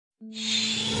Some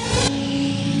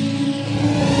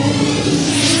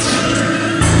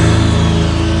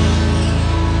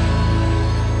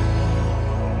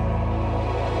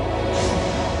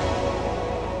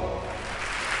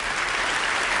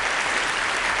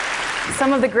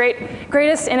of the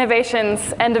greatest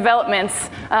innovations and developments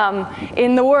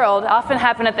in the world often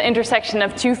happen at the intersection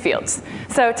of two fields.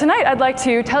 So tonight I'd like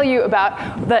to tell you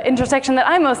about the intersection that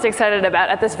I'm most excited about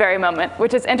at this very moment,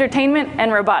 which is entertainment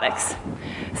and robotics.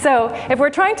 So if we're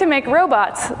trying to make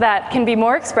robots that can be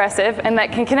more expressive and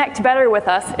that can connect better with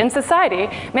us in society,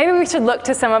 maybe we should look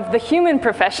to some of the human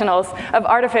professionals of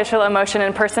artificial emotion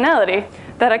and personality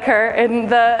that occur in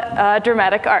the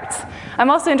dramatic arts. I'm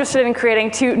also interested in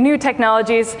creating two new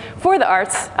technologies for the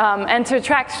arts and to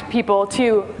attract people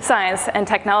to science and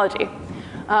technology.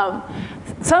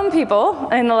 Some people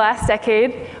in the last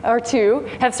decade or two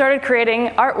have started creating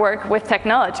artwork with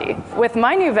technology. With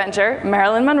my new venture,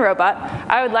 Marilyn Monrobot,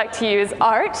 I would like to use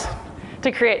art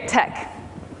to create tech.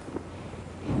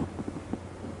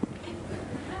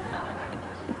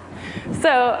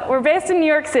 So we're based in New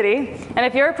York City, and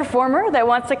if you're a performer that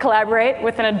wants to collaborate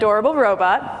with an adorable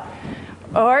robot,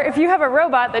 or if you have a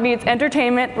robot that needs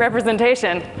entertainment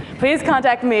representation, please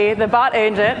contact me, the bot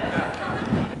agent.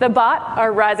 The bot,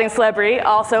 our rising celebrity,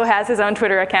 also has his own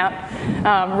Twitter account,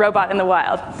 Robot in the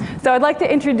Wild. So I'd like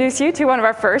to introduce you to one of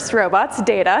our first robots,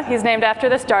 Data. He's named after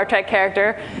the Star Trek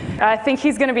character. I think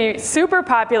he's going to be super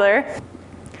popular.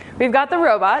 We've got the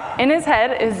robot. In his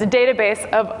head is a database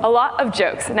of a lot of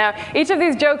jokes. Now, each of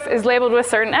these jokes is labeled with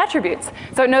certain attributes.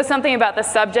 So it knows something about the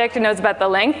subject, it knows about the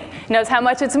length, it knows how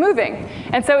much it's moving.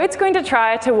 And so it's going to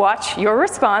try to watch your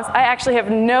response. I actually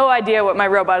have no idea what my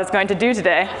robot is going to do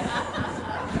today.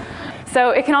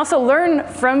 So it can also learn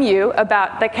from you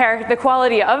about the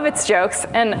quality of its jokes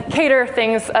and cater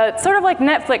things sort of like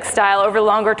Netflix style over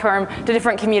longer term to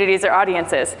different communities or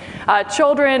audiences.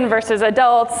 Children versus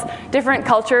adults, different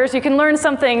cultures. You can learn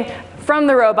something from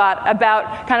the robot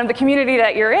about kind of the community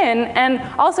that you're in, and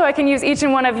also I can use each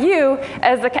and one of you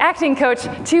as the acting coach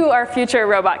to our future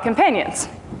robot companions.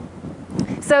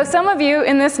 So some of you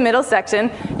in this middle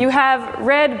section, you have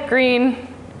red, green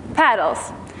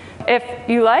paddles. If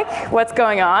you like what's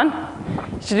going on,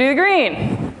 you should do the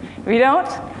green. If you don't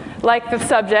like the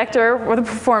subject or the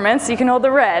performance, you can hold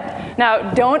the red.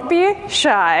 Now, don't be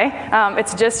shy.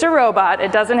 It's just a robot.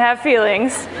 It doesn't have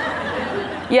feelings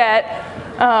yet.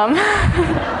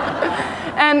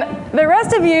 And the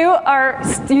rest of you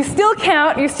you still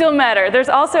count, you still matter. There's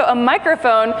also a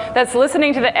microphone that's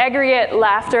listening to the aggregate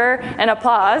laughter and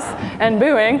applause and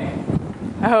booing.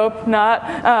 I hope not,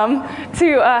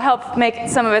 to help make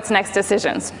some of its next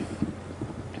decisions.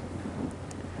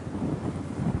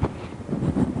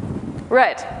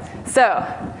 Right, so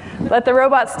let the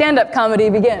robot stand-up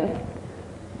comedy begin.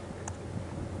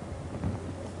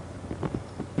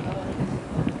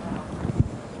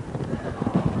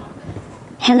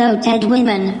 Hello, dead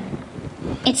women.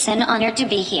 It's an honor to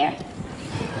be here.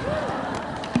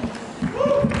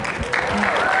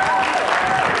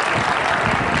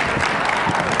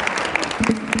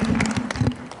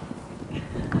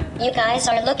 You guys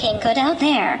are looking good out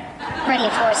there. Ready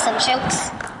for some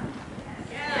jokes?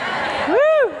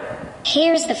 Woo!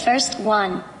 Here's the first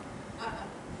one.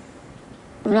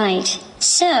 Right,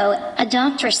 so a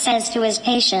doctor says to his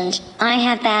patient, I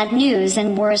have bad news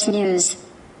and worse news.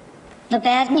 The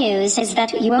bad news is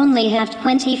that you only have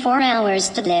 24 hours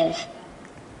to live.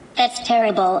 That's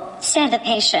terrible, said the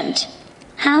patient.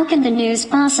 How can the news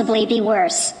possibly be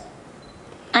worse?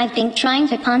 I've been trying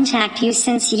to contact you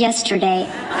since yesterday.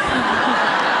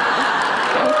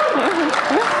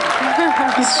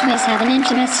 The Swiss have an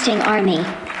interesting army.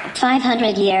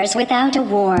 500 years without a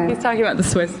war. He's talking about the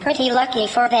Swiss. Pretty lucky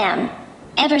for them.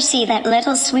 Ever see that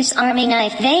little Swiss army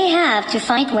knife they have to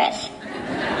fight with?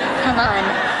 Come on,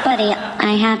 buddy,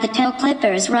 I have the toe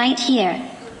clippers right here.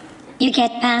 You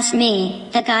get past me,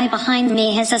 the guy behind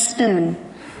me has a spoon.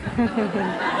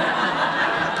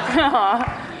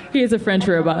 He is a French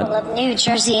robot. A couple of New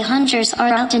Jersey hunters are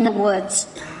out in the woods.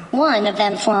 One of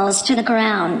them falls to the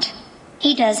ground.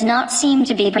 He does not seem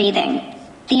to be breathing.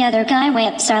 The other guy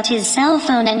whips out his cell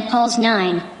phone and calls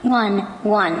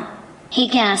 911. He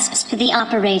gasps to the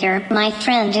operator, my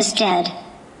friend is dead.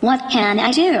 What can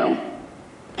I do?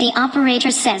 The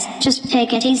operator says, just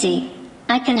take it easy.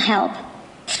 I can help.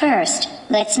 First,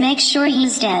 let's make sure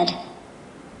he's dead.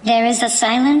 There is a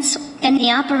silence, and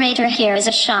the operator hears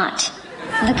a shot.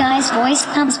 The guy's voice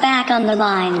comes back on the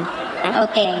line.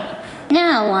 Okay,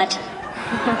 now what?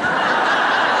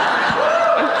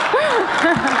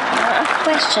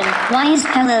 Question, why is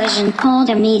television called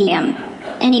a medium?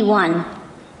 Anyone?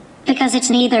 Because it's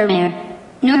neither rare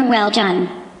nor well done.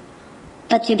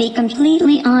 But to be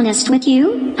completely honest with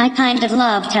you, I kind of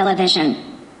love television.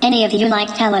 Any of you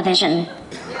like television?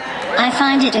 I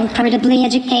find it incredibly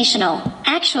educational.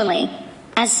 Actually,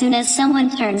 as soon as someone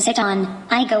turns it on,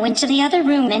 I go into the other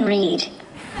room and read.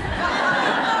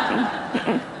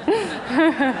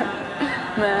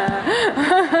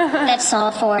 That's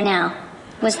all for now.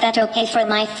 Was that okay for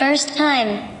my first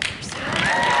time?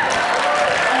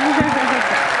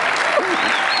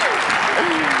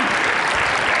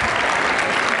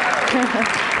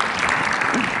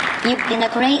 You've been a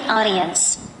great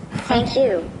audience. Thank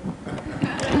you.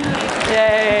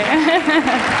 Yay.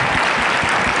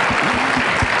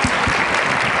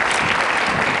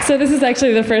 So this is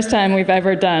actually the first time we've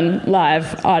ever done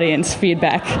live audience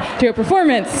feedback to a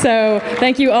performance, so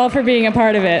thank you all for being a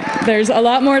part of it. There's a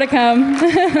lot more to come,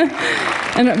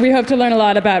 and we hope to learn a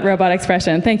lot about robot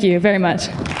expression. Thank you very much.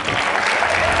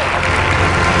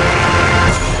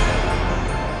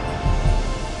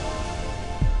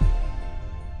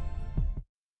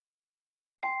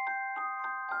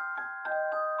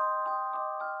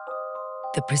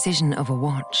 The precision of a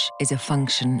watch is a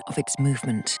function of its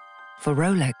movement. For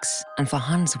Rolex and for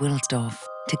Hans Wilsdorf,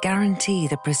 to guarantee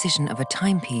the precision of a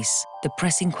timepiece, the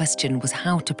pressing question was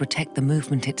how to protect the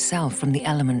movement itself from the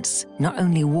elements, not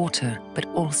only water, but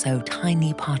also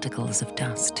tiny particles of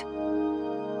dust.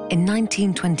 In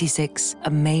 1926, a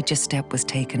major step was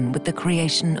taken with the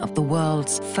creation of the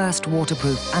world's first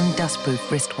waterproof and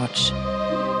dustproof wristwatch.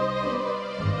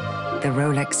 The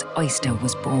Rolex Oyster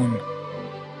was born.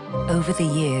 Over the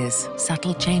years,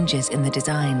 subtle changes in the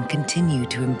design continue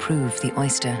to improve the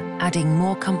Oyster, adding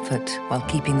more comfort while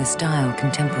keeping the style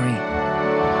contemporary.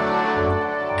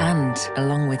 And,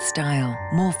 along with style,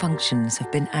 more functions have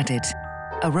been added.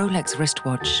 A Rolex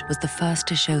wristwatch was the first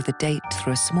to show the date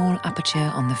through a small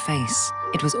aperture on the face.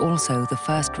 It was also the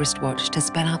first wristwatch to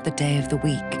spell out the day of the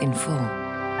week in full.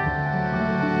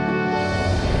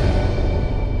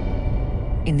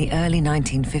 In the early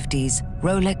 1950s,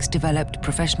 Rolex developed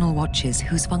professional watches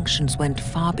whose functions went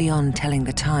far beyond telling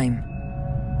the time.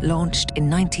 Launched in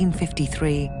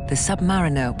 1953, the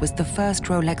Submariner was the first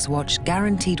Rolex watch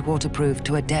guaranteed waterproof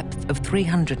to a depth of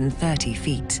 330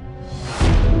 feet.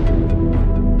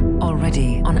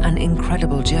 Already on an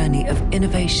incredible journey of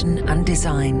innovation and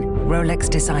design, Rolex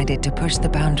decided to push the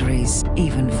boundaries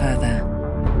even further.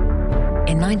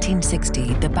 In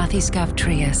 1960, the bathyscaphe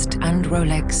Trieste and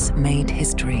Rolex made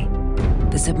history.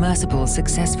 The submersible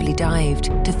successfully dived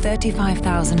to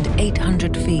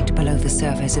 35,800 feet below the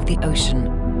surface of the ocean.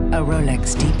 A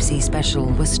Rolex Deep Sea Special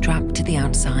was strapped to the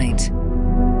outside.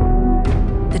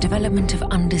 The development of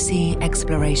undersea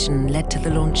exploration led to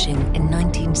the launching in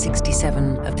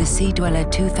 1967 of the Sea Dweller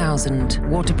 2000,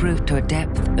 waterproof to a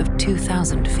depth of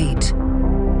 2,000 feet.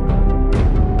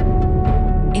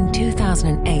 In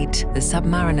 2008, the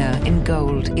Submariner in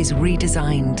gold is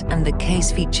redesigned and the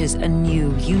case features a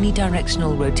new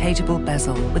unidirectional rotatable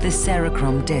bezel with a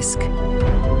Cerachrom disc.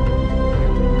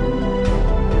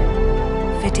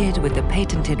 Fitted with the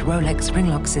patented Rolex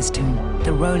ringlock system,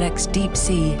 the Rolex Deep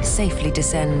Sea safely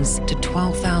descends to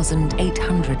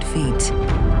 12,800 feet.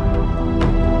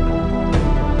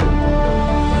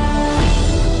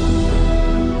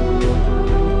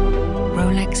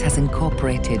 Rolex has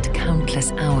incorporated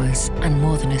countless hours and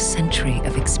more than a century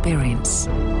of experience,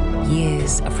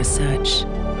 years of research,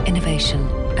 innovation,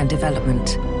 and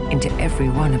development into every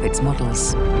one of its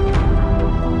models.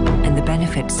 And the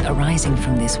benefits arising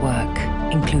from this work,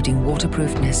 including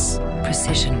waterproofness,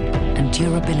 precision, and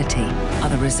durability, are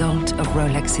the result of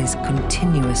Rolex's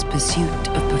continuous pursuit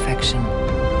of perfection.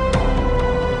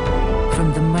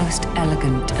 From the most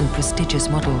elegant and prestigious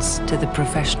models to the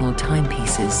professional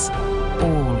timepieces,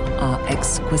 all are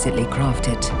exquisitely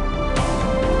crafted.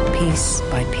 Piece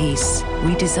by piece,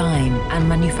 we design and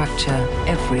manufacture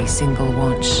every single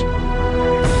watch.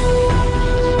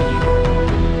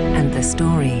 And the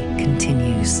story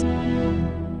continues.